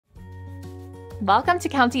Welcome to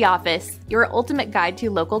County Office, your ultimate guide to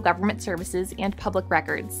local government services and public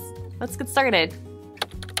records. Let's get started.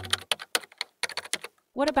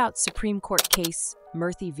 What about Supreme Court case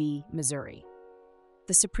Murthy v. Missouri?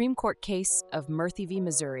 The Supreme Court case of Murthy v.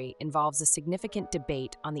 Missouri involves a significant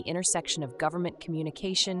debate on the intersection of government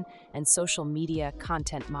communication and social media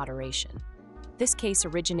content moderation. This case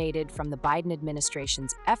originated from the Biden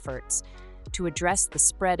administration's efforts to address the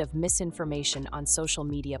spread of misinformation on social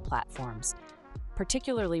media platforms,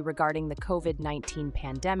 particularly regarding the COVID-19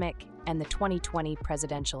 pandemic and the 2020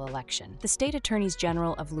 presidential election. The state attorneys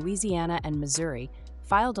general of Louisiana and Missouri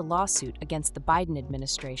filed a lawsuit against the Biden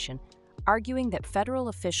administration, arguing that federal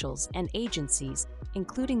officials and agencies,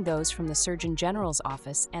 including those from the Surgeon General's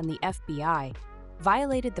office and the FBI,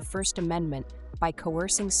 violated the First Amendment by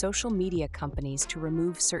coercing social media companies to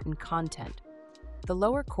remove certain content. The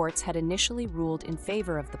lower courts had initially ruled in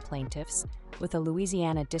favor of the plaintiffs, with a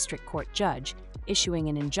Louisiana District Court judge issuing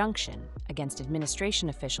an injunction against administration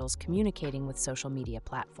officials communicating with social media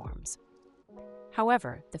platforms.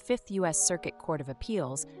 However, the Fifth U.S. Circuit Court of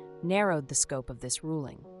Appeals narrowed the scope of this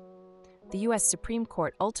ruling. The U.S. Supreme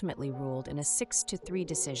Court ultimately ruled in a 6-3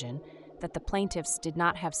 decision that the plaintiffs did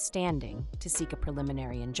not have standing to seek a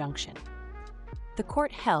preliminary injunction. The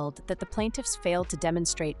court held that the plaintiffs failed to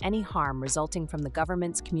demonstrate any harm resulting from the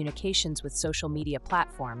government's communications with social media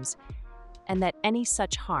platforms, and that any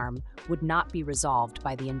such harm would not be resolved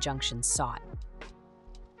by the injunction sought.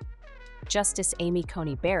 Justice Amy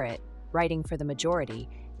Coney Barrett, writing for the majority,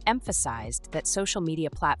 emphasized that social media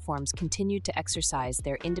platforms continued to exercise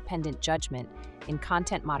their independent judgment in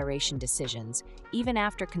content moderation decisions, even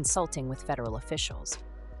after consulting with federal officials.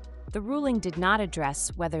 The ruling did not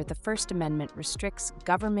address whether the First Amendment restricts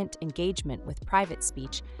government engagement with private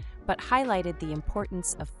speech, but highlighted the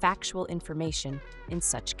importance of factual information in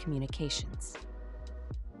such communications.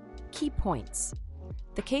 Key points.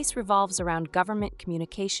 The case revolves around government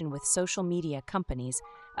communication with social media companies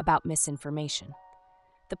about misinformation.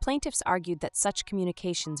 The plaintiffs argued that such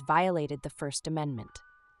communications violated the First Amendment.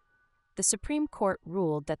 The Supreme Court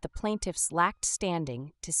ruled that the plaintiffs lacked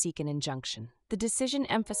standing to seek an injunction. The decision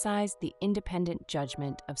emphasized the independent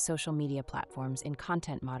judgment of social media platforms in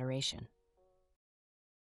content moderation.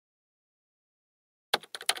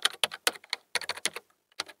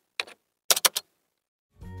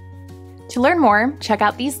 To learn more, check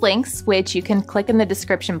out these links, which you can click in the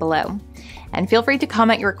description below. And feel free to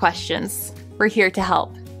comment your questions. We're here to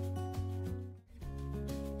help.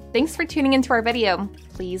 Thanks for tuning into our video.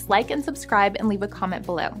 Please like and subscribe and leave a comment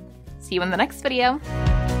below. See you in the next video.